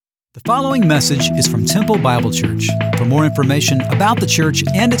The following message is from Temple Bible Church. For more information about the church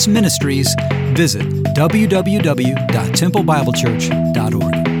and its ministries, visit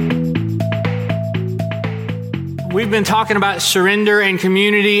www.templebiblechurch.org. We've been talking about surrender and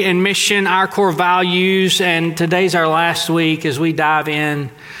community and mission, our core values, and today's our last week as we dive in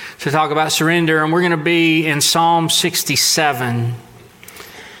to talk about surrender, and we're going to be in Psalm 67.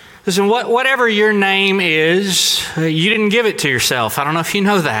 Listen, whatever your name is, you didn't give it to yourself. I don't know if you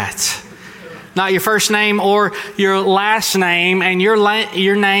know that. Not your first name or your last name, and your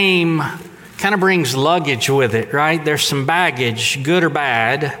name kind of brings luggage with it, right? There's some baggage, good or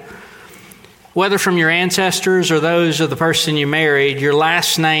bad. Whether from your ancestors or those of the person you married, your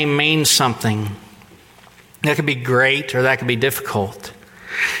last name means something. That could be great or that could be difficult.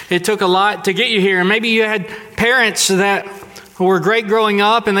 It took a lot to get you here, and maybe you had parents that were great growing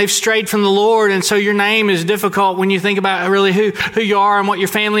up and they've strayed from the Lord, and so your name is difficult when you think about really who you are and what your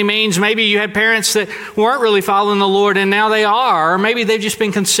family means. Maybe you had parents that weren't really following the Lord and now they are, or maybe they've just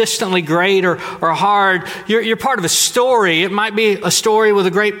been consistently great or hard. You're part of a story. It might be a story with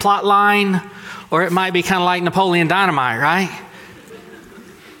a great plot line, or it might be kind of like Napoleon Dynamite, right?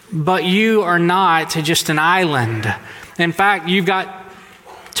 But you are not just an island. In fact, you've got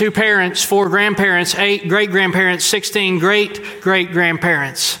 2 parents, 4 grandparents, 8 great-grandparents, 16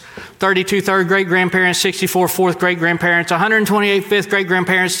 great-great-grandparents, 32 third-great-grandparents, 64 fourth-great-grandparents, 128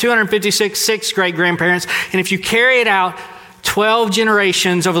 fifth-great-grandparents, 256 sixth-great-grandparents. And if you carry it out 12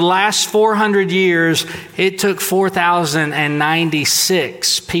 generations over the last 400 years, it took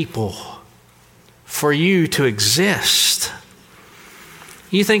 4,096 people for you to exist.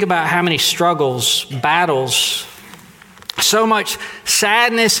 You think about how many struggles, battles, so much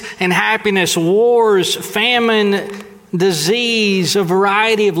sadness and happiness, wars, famine, disease, a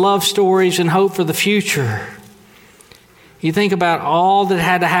variety of love stories and hope for the future. You think about all that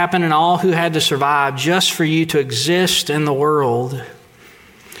had to happen and all who had to survive just for you to exist in the world.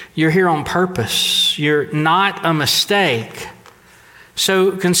 You're here on purpose. You're not a mistake.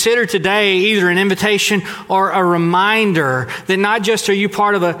 So consider today either an invitation or a reminder that not just are you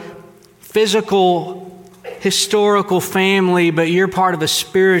part of a physical historical family, but you're part of a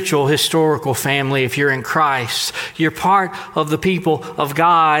spiritual historical family if you're in Christ. You're part of the people of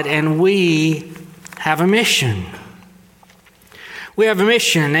God, and we have a mission. We have a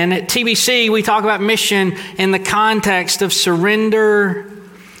mission, and at TBC we talk about mission in the context of surrender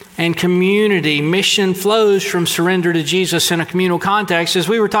and community. Mission flows from surrender to Jesus in a communal context. As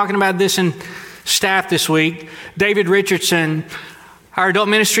we were talking about this in staff this week, David Richardson, our adult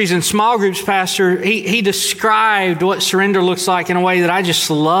ministries and small groups pastor, he described what surrender looks like in a way that I just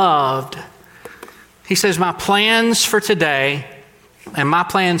loved. He says, my plans for today and my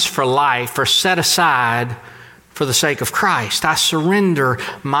plans for life are set aside for the sake of Christ. I surrender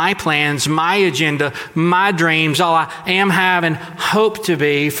my plans, my agenda, my dreams, all I am, have, and hope to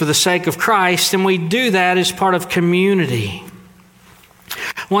be for the sake of Christ. And we do that as part of community.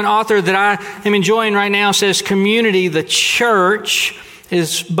 One author that I am enjoying right now says, community, the church,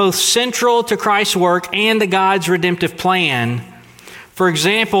 is both central to Christ's work and to God's redemptive plan. For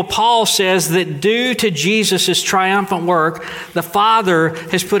example, Paul says that due to Jesus' triumphant work, the Father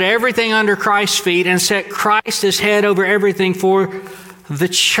has put everything under Christ's feet and set Christ as head over everything for the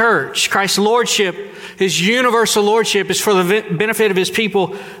church. Christ's lordship, his universal lordship, is for the benefit of his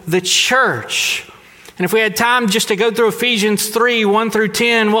people, the church. And if we had time just to go through Ephesians 3, 1 through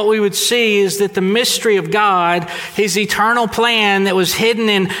 10, what we would see is that the mystery of God, his eternal plan that was hidden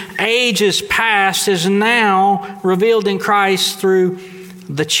in ages past, is now revealed in Christ through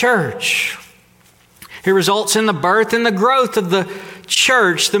the church. It results in the birth and the growth of the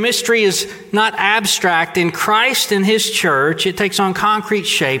church. The mystery is not abstract. In Christ and his church, it takes on concrete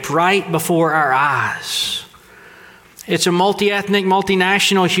shape right before our eyes. It's a multi-ethnic,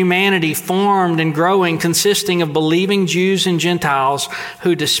 multinational humanity formed and growing, consisting of believing Jews and Gentiles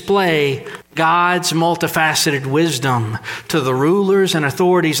who display God's multifaceted wisdom to the rulers and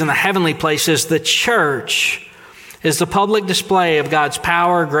authorities in the heavenly places. The church is the public display of God's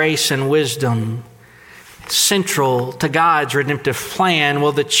power, grace, and wisdom, central to God's redemptive plan.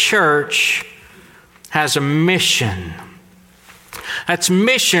 Well, the church has a mission. That's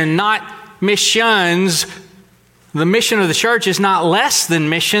mission, not missions. The mission of the church is not less than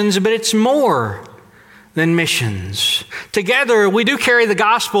missions, but it's more than missions. Together, we do carry the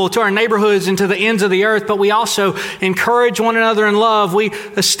gospel to our neighborhoods and to the ends of the earth, but we also encourage one another in love. We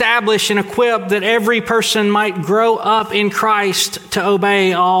establish and equip that every person might grow up in Christ to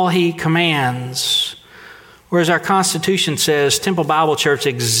obey all he commands. Whereas our Constitution says Temple Bible Church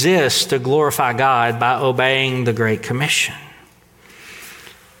exists to glorify God by obeying the Great Commission.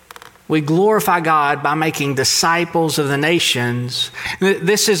 We glorify God by making disciples of the nations.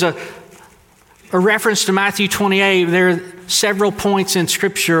 This is a reference to Matthew 28. There are several points in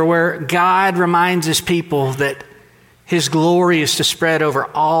Scripture where God reminds His people that His glory is to spread over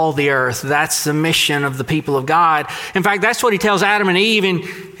all the earth. That's the mission of the people of God. In fact, that's what He tells Adam and Eve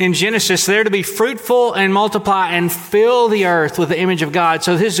in Genesis. They're to be fruitful and multiply and fill the earth with the image of God.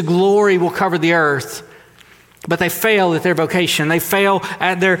 So His glory will cover the earth. But they fail at their vocation. They fail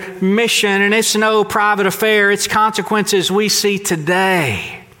at their mission. And it's no private affair. Its consequences we see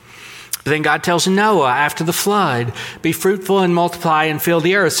today. But then God tells Noah after the flood, be fruitful and multiply and fill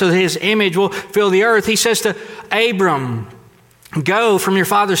the earth. So that His image will fill the earth. He says to Abram, go from your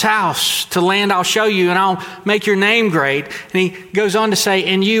father's house to land I'll show you, and I'll make your name great. And he goes on to say,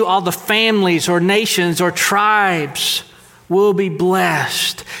 in you all the families or nations or tribes will be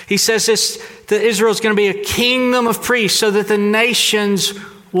blessed. He says this, that Israel is going to be a kingdom of priests so that the nations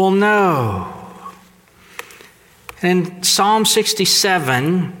will know. And in Psalm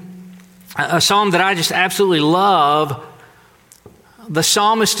 67, a psalm that I just absolutely love, the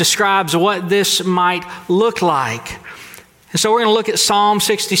psalmist describes what this might look like. And so we're going to look at Psalm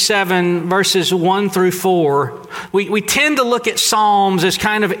 67, verses 1 through 4. We tend to look at Psalms as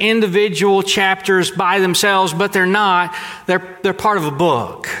kind of individual chapters by themselves, but they're not. They're part of a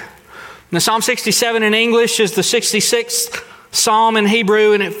book. Now, Psalm 67 in English is the 66th Psalm in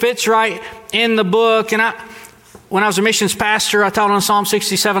Hebrew, and it fits right in the book. And when I was a missions pastor, I taught on Psalm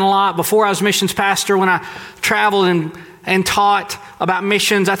 67 a lot. Before I was a missions pastor, when I traveled and taught about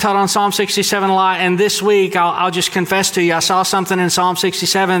missions, I taught on Psalm 67 a lot. And this week, I'll just confess to you, I saw something in Psalm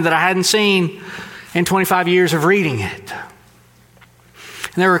 67 that I hadn't seen in 25 years of reading it.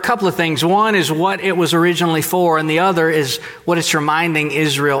 And there were a couple of things. One is what it was originally for, and the other is what it's reminding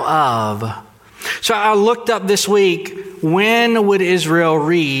Israel of. So I looked up this week, when would Israel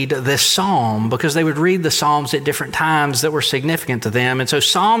read this psalm? Because they would read the psalms at different times that were significant to them. And so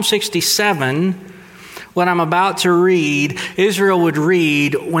Psalm 67, what I'm about to read, Israel would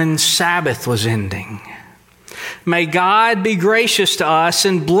read when Sabbath was ending. May God be gracious to us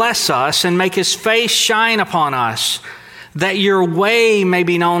and bless us and make His face shine upon us, that your way may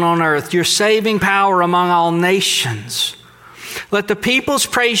be known on earth, your saving power among all nations. Let the peoples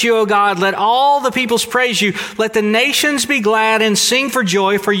praise you, O God. Let all the peoples praise you. Let the nations be glad and sing for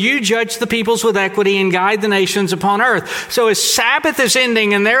joy, for you judge the peoples with equity and guide the nations upon earth. So as Sabbath is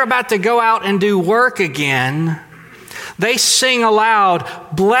ending and they're about to go out and do work again, they sing aloud,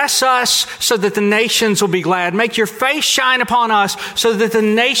 bless us so that the nations will be glad. Make your face shine upon us so that the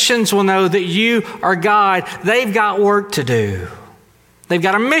nations will know that you are God. They've got work to do. They've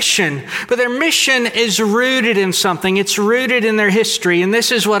got a mission, but their mission is rooted in something. It's rooted in their history. And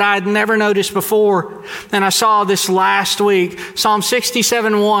this is what I'd never noticed before. And I saw this last week. Psalm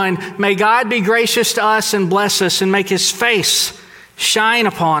 67:1, may God be gracious to us and bless us and make His face shine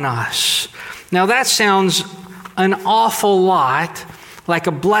upon us. Now that sounds an awful lot like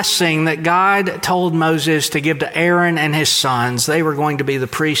a blessing that God told Moses to give to Aaron and his sons. They were going to be the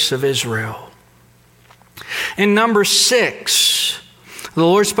priests of Israel. In Numbers 6, the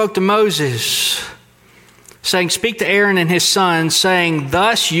Lord spoke to Moses, saying, speak to Aaron and his sons, saying,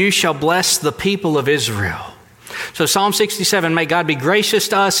 thus you shall bless the people of Israel. So Psalm 67, may God be gracious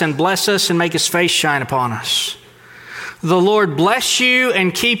to us and bless us and make His face shine upon us. The Lord bless you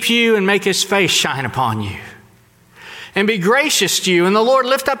and keep you and make His face shine upon you and be gracious to you. And the Lord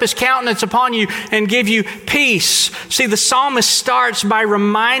lift up His countenance upon you and give you peace. See, the psalmist starts by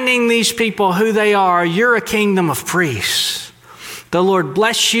reminding these people who they are. You're a kingdom of priests. The Lord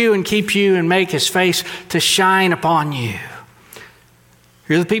bless you and keep you and make His face to shine upon you.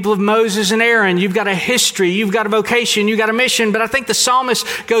 You're the people of Moses and Aaron. You've got a history. You've got a vocation. You've got a mission. But I think the psalmist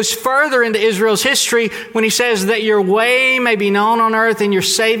goes further into Israel's history when he says that your way may be known on earth and your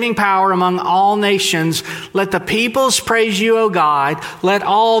saving power among all nations. Let the peoples praise you, O God. Let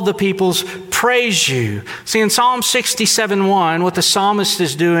all the peoples praise you. See, in Psalm 67:1, what the psalmist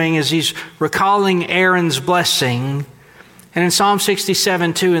is doing is he's recalling Aaron's blessing. And in Psalm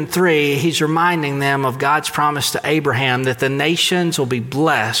 67:2 and 3, he's reminding them of God's promise to Abraham that the nations will be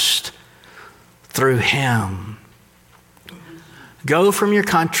blessed through him. Go from your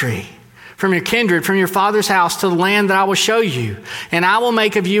country, from your kindred, from your father's house to the land that I will show you. And I will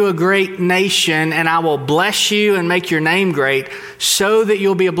make of you a great nation, and I will bless you and make your name great so that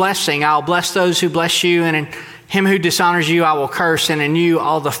you'll be a blessing. I'll bless those who bless you, and in him who dishonors you I will curse, and in you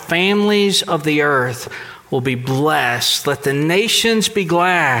all the families of the earth will be blessed. Let the nations be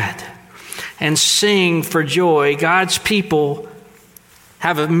glad and sing for joy. God's people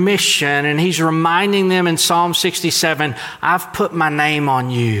have a mission, and He's reminding them in Psalm 67, I've put my name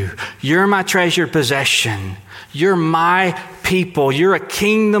on you. You're my treasured possession. You're my people. You're a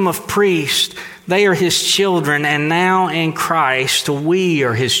kingdom of priests. They are his children, and now in Christ, we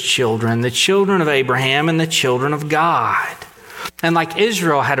are his children, the children of Abraham and the children of God. And like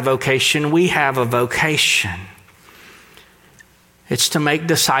Israel had a vocation, we have a vocation. It's to make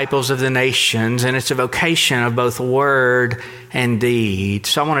disciples of the nations, and it's a vocation of both word and deed.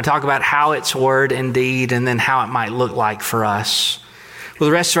 So I want to talk about how it's word and deed, and then how it might look like for us. For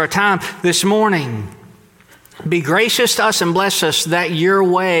the rest of our time this morning, be gracious to us and bless us that your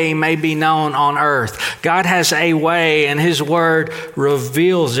way may be known on earth. God has a way, and his word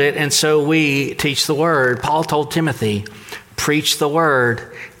reveals it, and so we teach the word. Paul told Timothy, preach the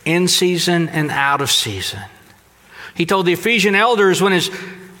word in season and out of season. He told the Ephesian elders when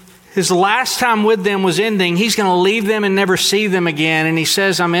his last time with them was ending, he's going to leave them and never see them again. And he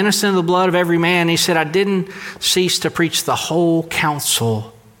says, I'm innocent of the blood of every man. He said, I didn't cease to preach the whole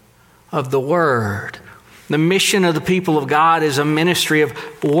counsel of the word. The mission of the people of God is a ministry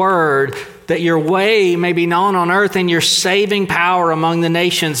of word, that your way may be known on earth and your saving power among the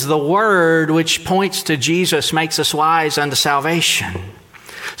nations. The word which points to Jesus makes us wise unto salvation.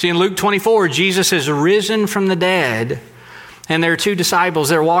 See, in Luke 24, Jesus has risen from the dead, and there are two disciples.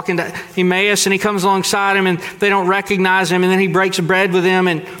 They're walking to Emmaus, and he comes alongside them, and they don't recognize him, and then he breaks bread with them,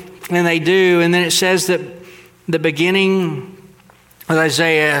 and they do. And then it says that the beginning of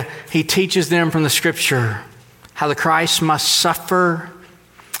Isaiah, he teaches them from the scripture how the Christ must suffer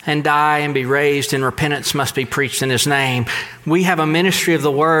and die and be raised, and repentance must be preached in his name. We have a ministry of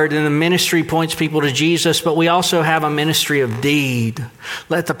the word, and the ministry points people to Jesus, but we also have a ministry of deed.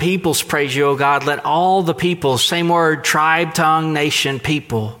 Let the peoples praise you, O God. Let all the peoples, same word, tribe, tongue, nation,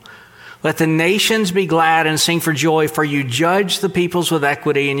 people. Let the nations be glad and sing for joy, for you judge the peoples with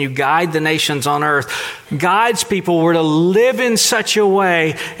equity and you guide the nations on earth. God's people were to live in such a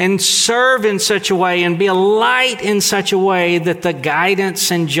way and serve in such a way and be a light in such a way that the guidance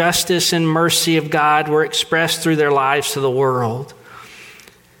and justice and mercy of God were expressed through their lives to the world.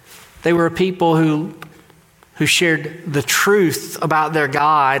 They were a people who shared the truth about their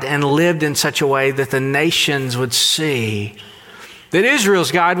God and lived in such a way that the nations would see that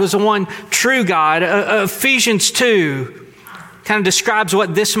Israel's God was the one true God. Ephesians 2 kind of describes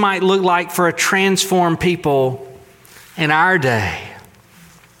what this might look like for a transformed people in our day.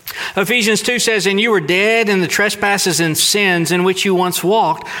 Ephesians 2 says, and you were dead in the trespasses and sins in which you once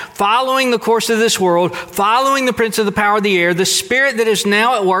walked, following the course of this world, following the prince of the power of the air, the spirit that is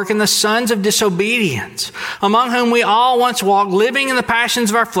now at work in the sons of disobedience, among whom we all once walked, living in the passions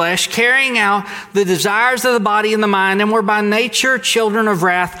of our flesh, carrying out the desires of the body and the mind, and were by nature children of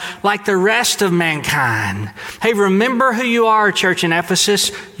wrath like the rest of mankind. Hey, remember who you are, church in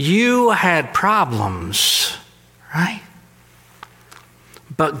Ephesus. You had problems, right?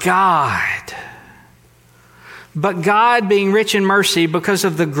 But God, being rich in mercy because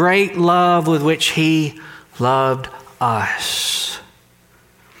of the great love with which he loved us,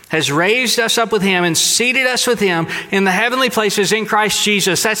 has raised us up with him and seated us with him in the heavenly places in Christ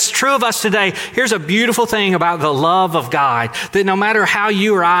Jesus. That's true of us today. Here's a beautiful thing about the love of God, that no matter how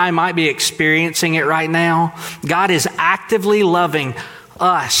you or I might be experiencing it right now, God is actively loving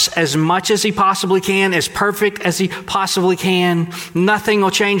us as much as he possibly can, as perfect as he possibly can. Nothing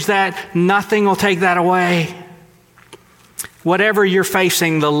will change that. Nothing will take that away. Whatever you're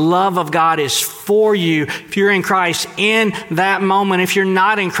facing, the love of God is for you. If you're in Christ in that moment, if you're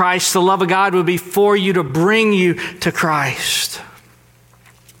not in Christ, the love of God would be for you to bring you to Christ.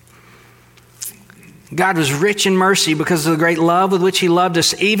 God was rich in mercy because of the great love with which he loved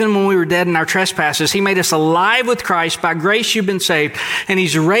us, even when we were dead in our trespasses. He made us alive with Christ. By grace you've been saved. And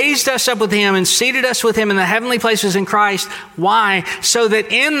he's raised us up with him and seated us with him in the heavenly places in Christ. Why? So that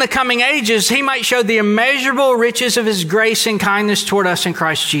in the coming ages he might show the immeasurable riches of his grace and kindness toward us in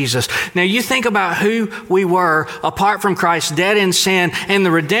Christ Jesus. Now you think about who we were apart from Christ, dead in sin, and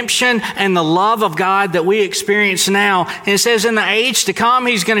the redemption and the love of God that we experience now. And it says in the age to come,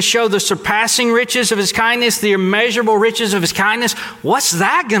 he's going to show the surpassing riches of his kindness, the immeasurable riches of his kindness. What's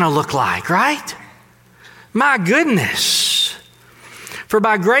that going to look like, right? My goodness. For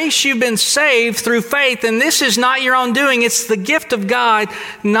by grace you've been saved through faith, and this is not your own doing. It's the gift of God,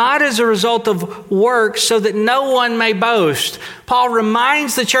 not as a result of works, so that no one may boast. Paul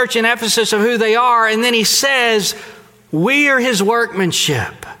reminds the church in Ephesus of who they are, and then he says, we are his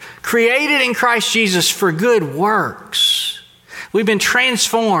workmanship, created in Christ Jesus for good works. We've been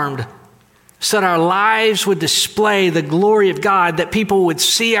transformed so that our lives would display the glory of God, that people would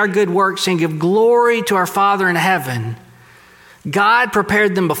see our good works and give glory to our Father in heaven. God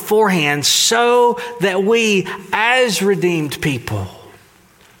prepared them beforehand so that we, as redeemed people,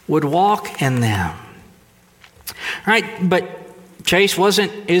 would walk in them. Right? But Chase,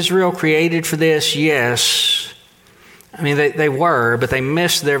 wasn't Israel created for this? Yes. I mean, they were, but they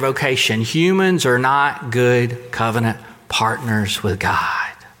missed their vocation. Humans are not good covenant partners with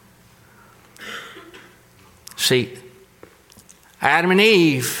God. See, Adam and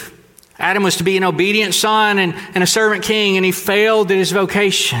Eve, Adam was to be an obedient son and a servant king, and he failed at his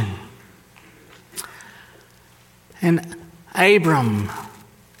vocation. And Abram,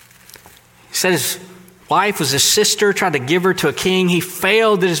 he said his wife was his sister, tried to give her to a king. He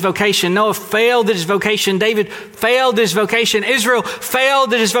failed at his vocation. Noah failed at his vocation. David failed at his vocation. Israel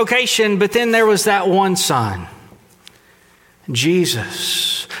failed at his vocation. But then there was that one son,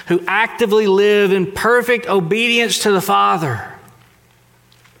 Jesus, who actively lived in perfect obedience to the Father.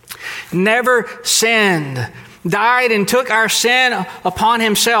 Never sinned, died and took our sin upon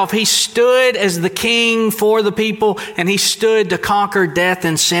himself. He stood as the king for the people, and he stood to conquer death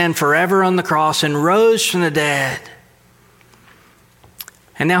and sin forever on the cross and rose from the dead.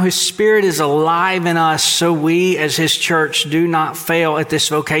 And now his Spirit is alive in us, so we as his church do not fail at this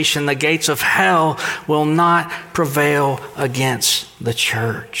vocation. The gates of hell will not prevail against the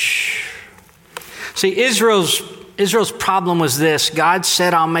church. See, Israel's problem was this. God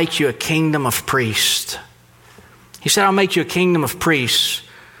said, I'll make you a kingdom of priests. He said, I'll make you a kingdom of priests.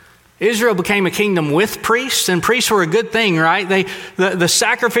 Israel became a kingdom with priests, and priests were a good thing, right? The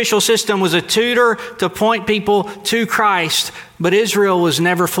sacrificial system was a tutor to point people to Christ, but Israel was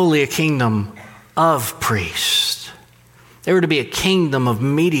never fully a kingdom of priests. They were to be a kingdom of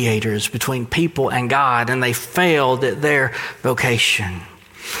mediators between people and God, and they failed at their vocation.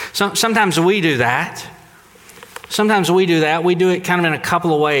 Sometimes we do that. We do it kind of in a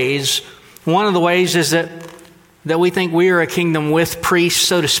couple of ways. One of the ways is that we think we are a kingdom with priests,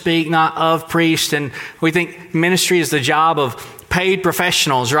 so to speak, not of priests. And we think ministry is the job of paid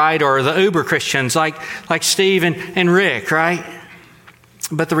professionals, right? Or the uber Christians like Steve and Rick, right?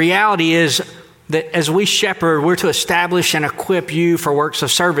 But the reality is that as we shepherd, we're to establish and equip you for works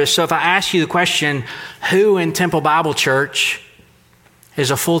of service. So if I ask you the question, who in Temple Bible Church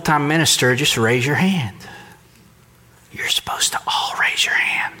is a full-time minister, just raise your hand. You're supposed to all raise your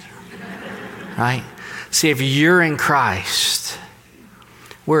hand, right? See, if you're in Christ,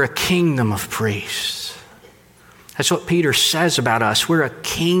 we're a kingdom of priests. That's what Peter says about us. We're a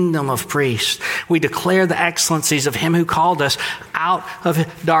kingdom of priests. We declare the excellencies of him who called us out of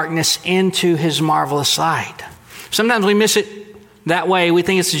darkness into his marvelous light. Sometimes we miss it that way. We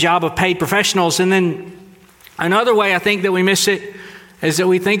think it's the job of paid professionals. And then another way I think that we miss it is that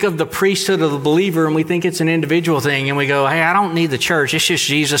we think of the priesthood of the believer and we think it's an individual thing, and we go, hey, I don't need the church. It's just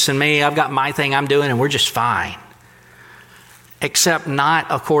Jesus and me. I've got my thing I'm doing and we're just fine. Except not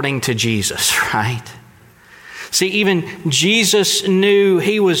according to Jesus, right? See, even Jesus knew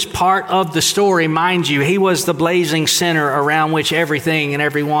he was part of the story. Mind you, he was the blazing center around which everything and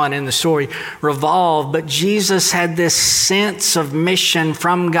everyone in the story revolved. But Jesus had this sense of mission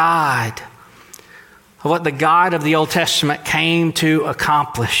from God, of what the God of the Old Testament came to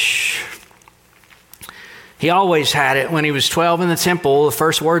accomplish. He always had it. When he was 12 in the temple, the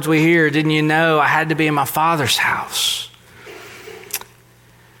first words we hear, didn't you know I had to be in my Father's house?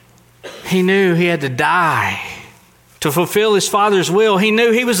 He knew he had to die to fulfill his Father's will. He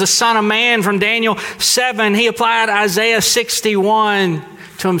knew he was the Son of Man from Daniel 7. He applied Isaiah 61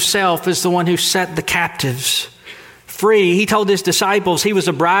 to himself as the one who set the captives free. He told his disciples he was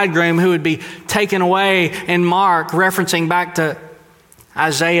a bridegroom who would be taken away in Mark, referencing back to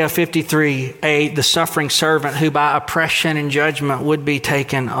Isaiah 53:8, the suffering servant who by oppression and judgment would be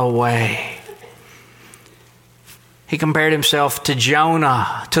taken away. He compared himself to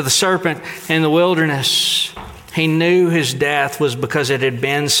Jonah, to the serpent in the wilderness. He knew his death was because it had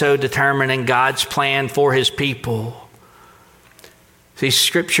been so determined in God's plan for his people. See,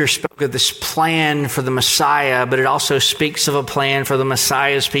 Scripture spoke of this plan for the Messiah, but it also speaks of a plan for the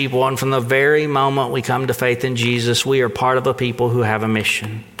Messiah's people. And from the very moment we come to faith in Jesus, we are part of a people who have a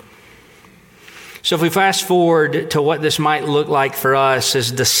mission. So if we fast forward to what this might look like for us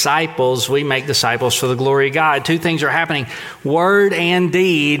as disciples, we make disciples for the glory of God. Two things are happening, word and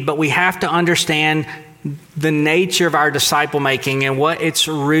deed, but we have to understand the nature of our disciple making and what it's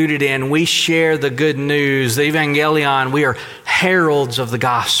rooted in. We share the good news, the evangelion. We are heralds of the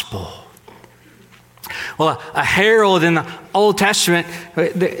gospel. Well, a herald in the Old Testament,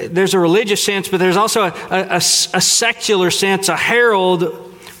 there's a religious sense, but there's also a secular sense. A herald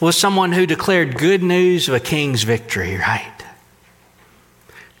was someone who declared good news of a king's victory, right?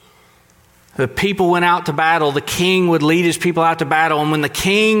 The people went out to battle. The king would lead his people out to battle. And when the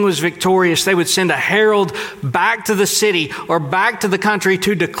king was victorious, they would send a herald back to the city or back to the country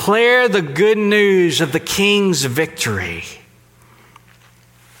to declare the good news of the king's victory.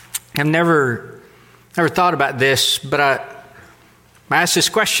 I've never thought about this, but I asked this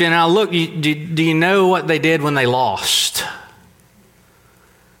question. And I look, do you know what they did when they lost?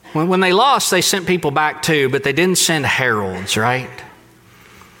 When they lost, they sent people back too, but they didn't send heralds, right?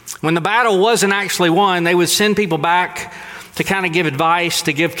 When the battle wasn't actually won, they would send people back to kind of give advice,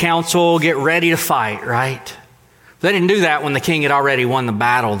 to give counsel, get ready to fight, right? They didn't do that when the king had already won the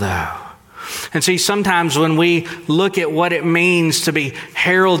battle, though. And see, sometimes when we look at what it means to be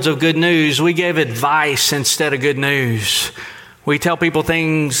heralds of good news, we give advice instead of good news. We tell people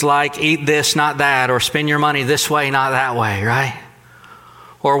things like, eat this, not that, or spend your money this way, not that way, right?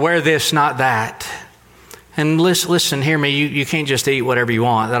 Or wear this, not that. And listen, hear me, you can't just eat whatever you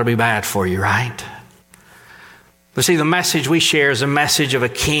want. That'll be bad for you, right? But see, the message we share is a message of a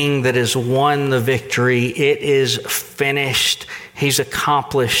king that has won the victory. It is finished. He's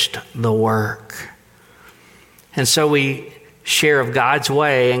accomplished the work. And so we share of God's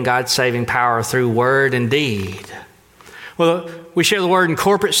way and God's saving power through word and deed. Well, we share the word in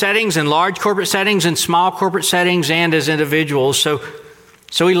corporate settings, in large corporate settings, in small corporate settings, and as individuals. So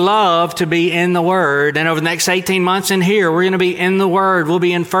we love to be in the Word. And over the next 18 months in here, we're going to be in the Word. We'll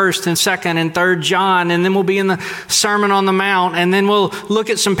be in 1st and 2nd and 3rd John. And then we'll be in the Sermon on the Mount. And then we'll look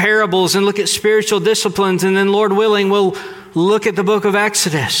at some parables and look at spiritual disciplines. And then, Lord willing, we'll look at the book of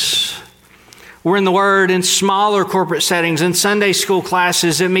Exodus. We're in the Word in smaller corporate settings, in Sunday school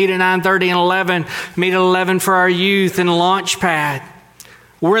classes that meet at 9:30 and 11, meet at 11 for our youth and Launchpad.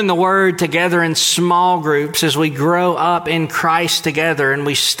 We're in the Word together in small groups as we grow up in Christ together and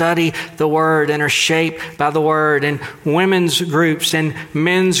we study the Word and are shaped by the Word, in women's groups and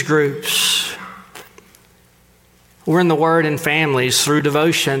men's groups. We're in the Word in families through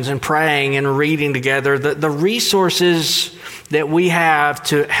devotions and praying and reading together. The resources that we have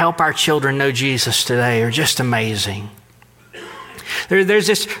to help our children know Jesus today are just amazing. There's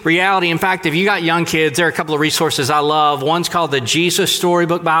this reality. In fact, if you got young kids, there are a couple of resources I love. One's called the Jesus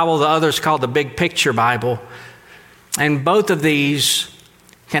Storybook Bible. The other's called the Big Picture Bible. And both of these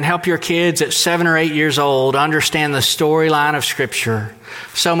can help your kids at 7 or 8 years old understand the storyline of Scripture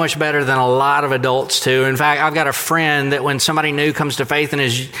so much better than a lot of adults do. In fact, I've got a friend that when somebody new comes to faith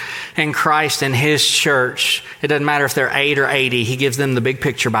in Christ in his church, it doesn't matter if they're 8 or 80, he gives them the Big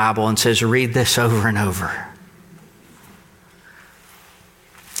Picture Bible and says, read this over and over.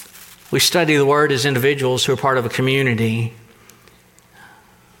 We study the Word as individuals who are part of a community.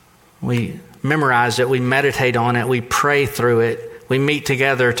 We memorize it, we meditate on it, we pray through it, we meet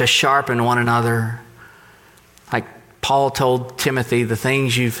together to sharpen one another. Like Paul told Timothy, the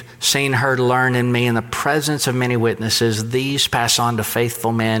things you've seen, heard, learned in me in the presence of many witnesses, these pass on to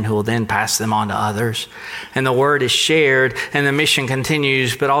faithful men who will then pass them on to others. And the Word is shared and the mission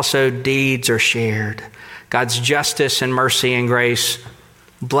continues, but also deeds are shared. God's justice and mercy and grace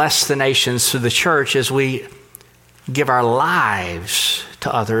bless the nations through the church as we give our lives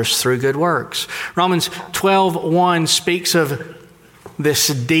to others through good works. Romans 12:1 speaks of this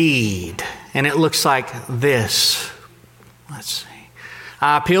deed, and it looks like this. Let's see.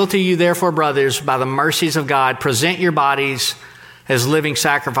 I appeal to you, therefore, brothers, by the mercies of God, present your bodies as living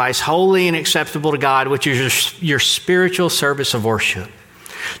sacrifice, holy and acceptable to God, which is your spiritual service of worship.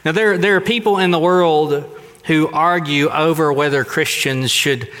 Now, there are people in the world who argue over whether Christians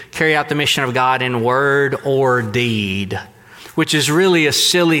should carry out the mission of God in word or deed, which is really a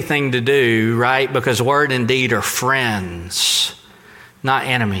silly thing to do, right? Because word and deed are friends, not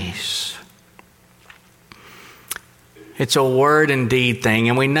enemies. It's a word and deed thing.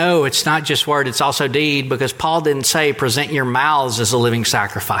 And we know it's not just word, it's also deed, because Paul didn't say present your mouths as a living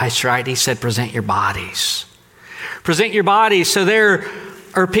sacrifice, right? He said present your bodies. Present your bodies. So there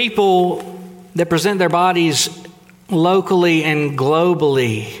are people that present their bodies locally and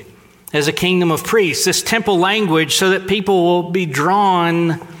globally as a kingdom of priests, this temple language, so that people will be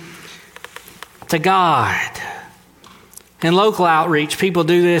drawn to God. In local outreach, people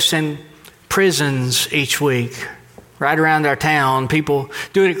do this in prisons each week, right around our town. People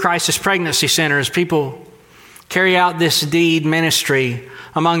do it at crisis pregnancy centers. People carry out this deed ministry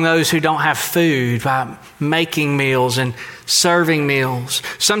among those who don't have food by making meals and serving meals.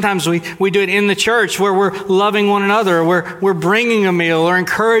 Sometimes we do it in the church where we're loving one another, where we're bringing a meal or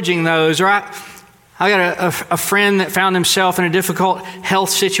encouraging those. Or I got a friend that found himself in a difficult health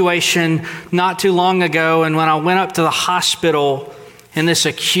situation not too long ago, and when I went up to the hospital in this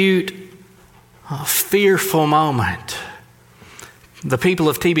acute, fearful moment, The people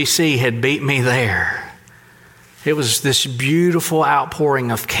of TBC had beat me there. It was this beautiful outpouring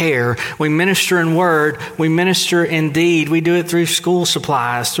of care. We minister in word, we minister in deed. We do it through school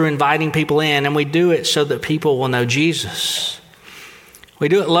supplies, through inviting people in, and we do it so that people will know Jesus. We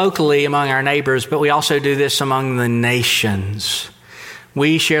do it locally among our neighbors, but we also do this among the nations.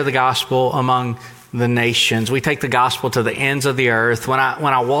 We share the gospel among the nations. We take the gospel to the ends of the earth. When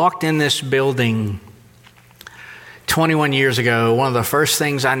I walked in this building 21 years ago, one of the first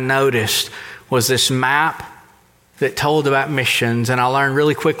things I noticed was this map that told about missions, and I learned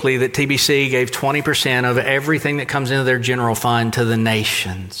really quickly that TBC gave 20% of everything that comes into their general fund to the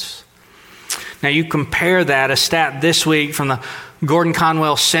nations. Now you compare that, a stat this week from the Gordon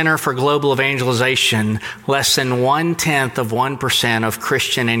Conwell Center for Global Evangelization, less than 0.1% of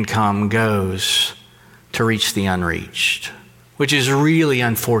Christian income goes to reach the unreached, which is really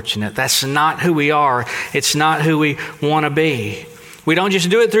unfortunate. That's not who we are. It's not who we want to be. We don't just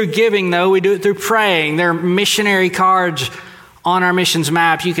do it through giving, though. We do it through praying. There are missionary cards on our missions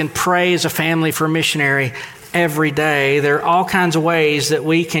map. You can pray as a family for a missionary every day. There are all kinds of ways that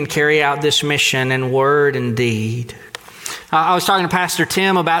we can carry out this mission in word and deed. I was talking to Pastor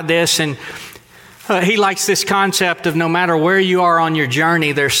Tim about this, and he likes this concept of no matter where you are on your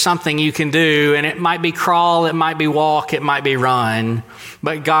journey, there's something you can do, and it might be crawl, it might be walk, it might be run.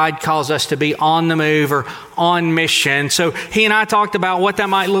 But God calls us to be on the move or on mission. So he and I talked about what that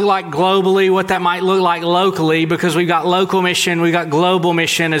might look like globally, what that might look like locally, because we've got local mission, we've got global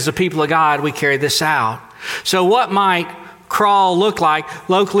mission. As the people of God, we carry this out. So what might crawl look like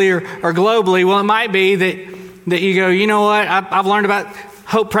locally or globally? Well, it might be that you go, you know what, I've learned about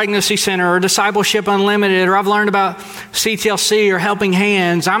Hope Pregnancy Center or Discipleship Unlimited, or I've learned about CTLC or Helping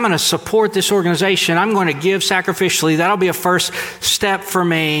Hands. I'm going to support this organization. I'm going to give sacrificially. That'll be a first step for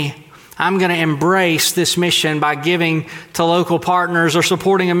me. I'm going to embrace this mission by giving to local partners or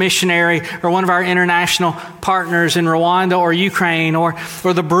supporting a missionary or one of our international partners in Rwanda or Ukraine, or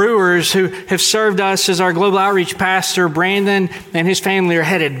the Brewers who have served us as our global outreach pastor. Brandon and his family are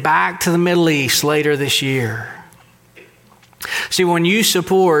headed back to the Middle East later this year. See, when you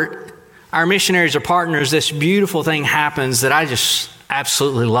support our missionaries or partners, this beautiful thing happens that I just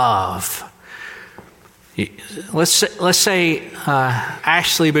absolutely love. Let's say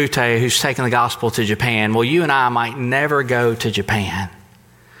Ashley Butte, who's taken the gospel to Japan. Well, you and I might never go to Japan.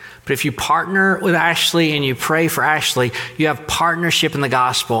 But if you partner with Ashley and you pray for Ashley, you have partnership in the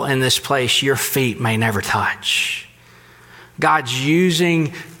gospel in this place your feet may never touch. God's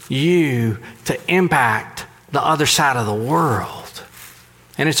using you to impact the other side of the world.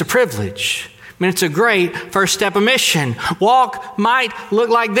 And it's a privilege. I mean, it's a great first step of mission. Walk might look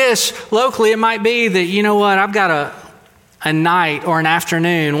like this. Locally, it might be that, you know what, I've got a night or an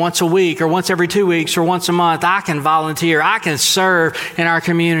afternoon once a week or once every 2 weeks or once a month. I can volunteer. I can serve in our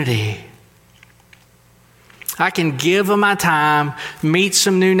community. I can give of my time, meet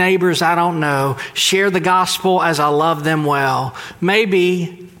some new neighbors I don't know, share the gospel as I love them well.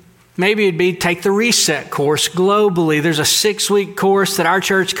 Maybe it'd be take the Reset course globally. There's a 6-week course that our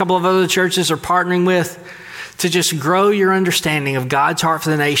church, a couple of other churches are partnering with to just grow your understanding of God's heart for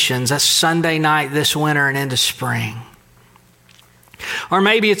the nations. That's Sunday night this winter and into spring. Or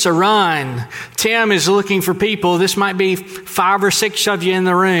maybe it's a run. Tim is looking for people. This might be 5 or 6 of you in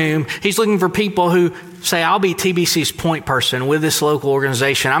the room. He's looking for people who say, I'll be TBC's point person with this local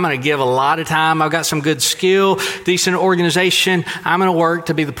organization. I'm going to give a lot of time. I've got some good skill, decent organization. I'm going to work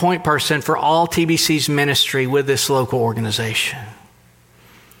to be the point person for all TBC's ministry with this local organization.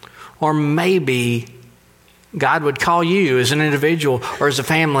 Or maybe God would call you as an individual or as a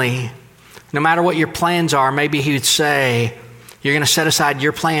family. No matter what your plans are, maybe he would say, you're going to set aside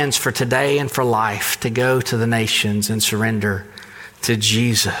your plans for today and for life to go to the nations and surrender to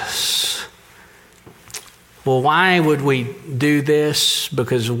Jesus. Well, why would we do this?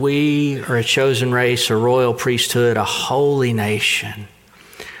 Because we are a chosen race, a royal priesthood, a holy nation.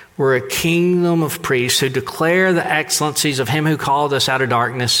 We're a kingdom of priests who declare the excellencies of him who called us out of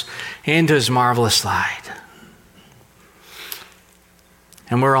darkness into his marvelous light.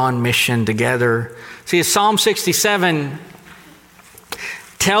 And we're on mission together. See, as Psalm 67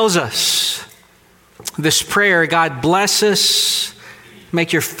 tells us this prayer, God bless us,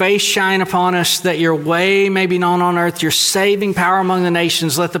 make your face shine upon us, that your way may be known on earth, your saving power among the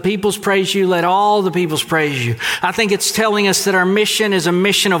nations. Let the peoples praise you, let all the peoples praise you. I think it's telling us that our mission is a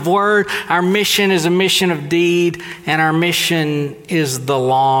mission of word, our mission is a mission of deed, and our mission is the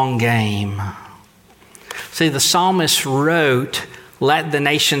long game. See, the psalmist wrote, let the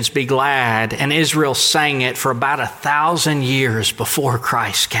nations be glad, and Israel sang it for about 1,000 years before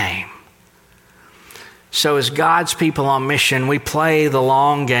Christ came. So as God's people on mission, we play the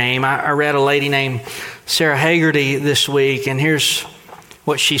long game. I read a lady named Sarah Hagerty this week, and here's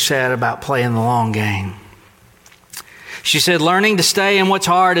what she said about playing the long game. She said, learning to stay in what's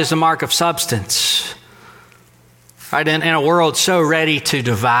hard is a mark of substance. Right? In a world so ready to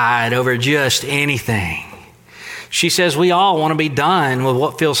divide over just anything. She says we all want to be done with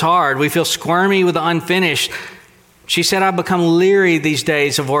what feels hard. We feel squirmy with the unfinished. She said, I've become leery these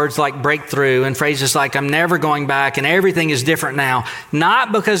days of words like breakthrough and phrases like I'm never going back and everything is different now.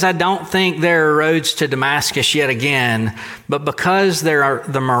 Not because I don't think there are roads to Damascus yet again, but because they are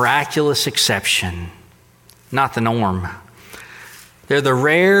the miraculous exception, not the norm. They're the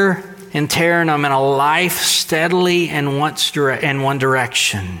rare interim in a life steadily in one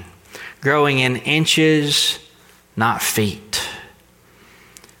direction, growing in inches, not feet.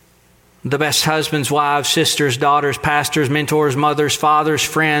 The best husbands, wives, sisters, daughters, pastors, mentors, mothers, fathers,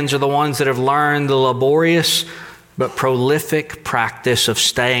 friends are the ones that have learned the laborious but prolific practice of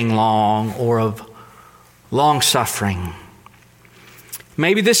staying long or of long suffering.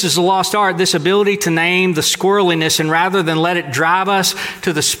 Maybe this is a lost art, this ability to name the squirreliness, and rather than let it drive us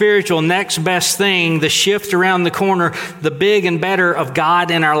to the spiritual next best thing, the shift around the corner, the big and better of God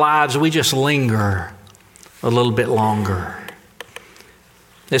in our lives, we just linger a little bit longer.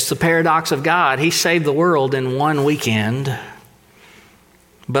 It's the paradox of God. He saved the world in one weekend,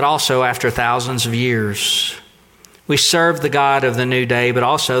 but also after thousands of years. We serve the God of the new day, but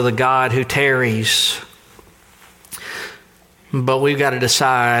also the God who tarries. But we've got to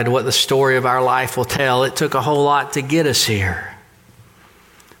decide what the story of our life will tell. It took a whole lot to get us here.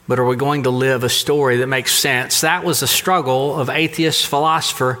 But are we going to live a story that makes sense? That was the struggle of atheist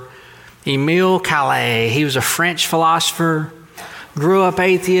philosopher Émile Calais. He was a French philosopher, grew up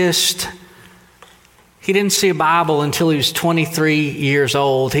atheist. He didn't see a Bible until he was 23 years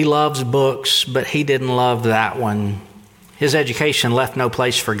old. He loves books, but he didn't love that one. His education left no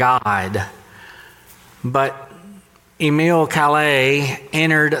place for God. But Émile Calais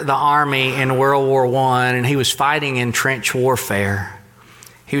entered the army in World War I, and he was fighting in trench warfare.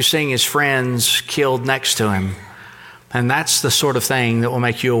 He was seeing his friends killed next to him. And that's the sort of thing that will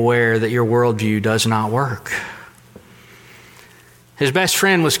make you aware that your worldview does not work. His best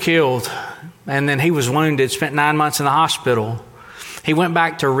friend was killed, and then he was wounded, spent 9 months in the hospital. He went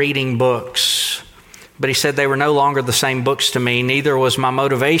back to reading books, but he said they were no longer the same books to me. Neither was my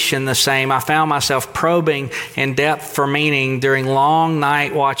motivation the same. I found myself probing in depth for meaning during long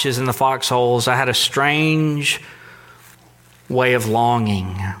night watches in the foxholes. I had a strange way of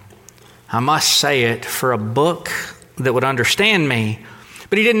longing. I must say it, for a book that would understand me.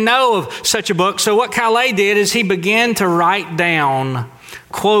 But he didn't know of such a book. So what Calais did is he began to write down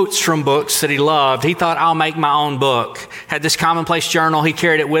quotes from books that he loved. He thought, I'll make my own book. Had this commonplace journal. He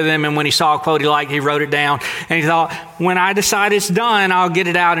carried it with him. And when he saw a quote he liked, he wrote it down. And he thought, when I decide it's done, I'll get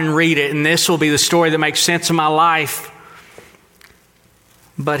it out and read it. And this will be the story that makes sense of my life.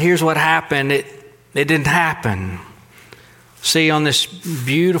 But here's what happened. It didn't happen. See, on this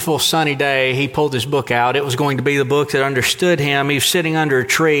beautiful sunny day, he pulled his book out. It was going to be the book that understood him. He was sitting under a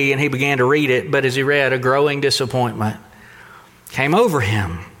tree and he began to read it. But as he read, a growing disappointment came over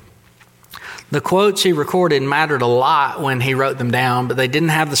him. The quotes he recorded mattered a lot when he wrote them down, but they didn't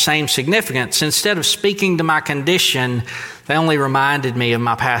have the same significance. Instead of speaking to my condition, they only reminded me of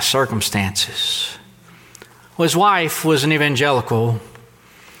my past circumstances. Well, his wife was an evangelical.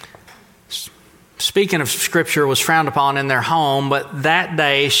 Speaking of Scripture was frowned upon in their home, but that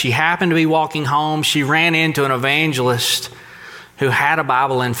day she happened to be walking home. She ran into an evangelist who had a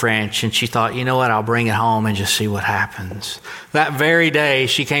Bible in French, and she thought, you know what, I'll bring it home and just see what happens. That very day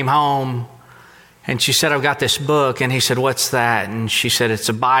she came home and she said, I've got this book. And he said, what's that? And she said, it's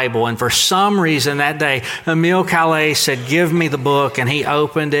a Bible. And for some reason that day, Émile Calais said, give me the book. And he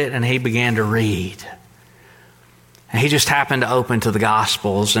opened it and he began to read. And he just happened to open to the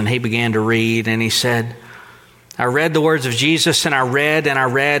Gospels and he began to read, and he said, I read the words of Jesus, and I read and I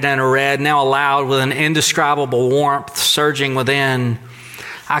read and I read, now aloud with an indescribable warmth surging within.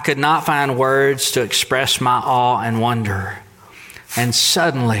 I could not find words to express my awe and wonder. And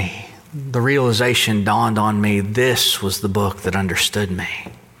suddenly the realization dawned on me, this was the book that understood me.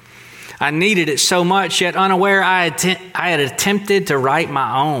 I needed it so much, yet unaware I had attempted to write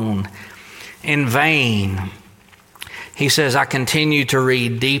my own in vain. He says, I continued to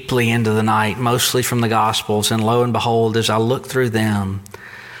read deeply into the night, mostly from the Gospels, and lo and behold, as I looked through them,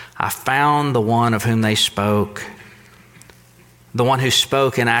 I found the one of whom they spoke, the one who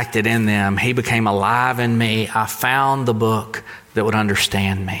spoke and acted in them. He became alive in me. I found the book that would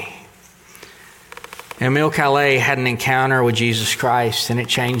understand me. Émile Calais had an encounter with Jesus Christ, and it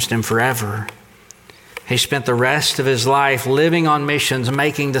changed him forever. He spent the rest of his life living on missions,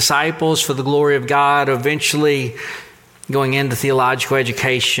 making disciples for the glory of God, eventually going into theological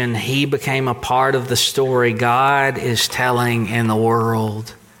education. He became a part of the story God is telling in the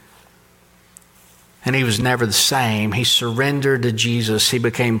world. And he was never the same. He surrendered to Jesus. He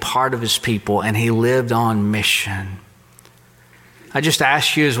became part of his people, and he lived on mission. I just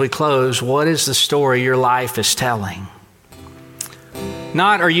ask you as we close, what is the story your life is telling?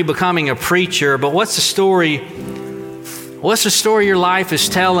 Not are you becoming a preacher, but what's the story your life is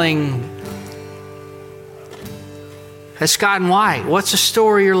telling at Scott and White? What's the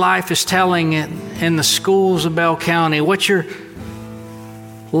story your life is telling in the schools of Bell County? What's your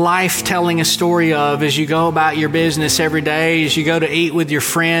life telling a story of as you go about your business every day, as you go to eat with your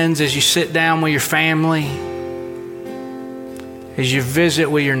friends, as you sit down with your family, as you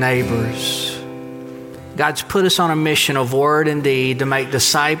visit with your neighbors? God's put us on a mission of word and deed to make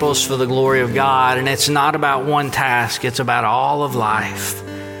disciples for the glory of God. And it's not about one task. It's about all of life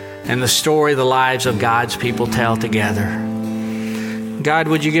and the story the lives of God's people tell together. God,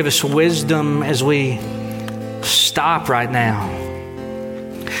 would you give us wisdom as we stop right now?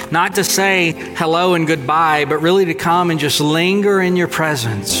 Not to say hello and goodbye, but really to come and just linger in your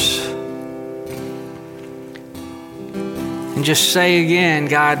presence. And just say again,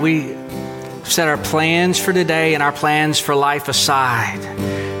 God, we set our plans for today and our plans for life aside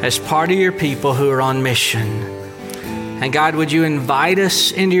as part of your people who are on mission. And God, would you invite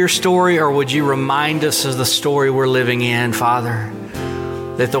us into your story, or would you remind us of the story we're living in, Father?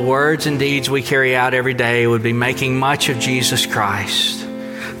 That the words and deeds we carry out every day would be making much of Jesus Christ.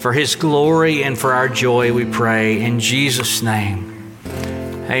 For his glory and for our joy, we pray in Jesus' name.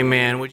 Amen.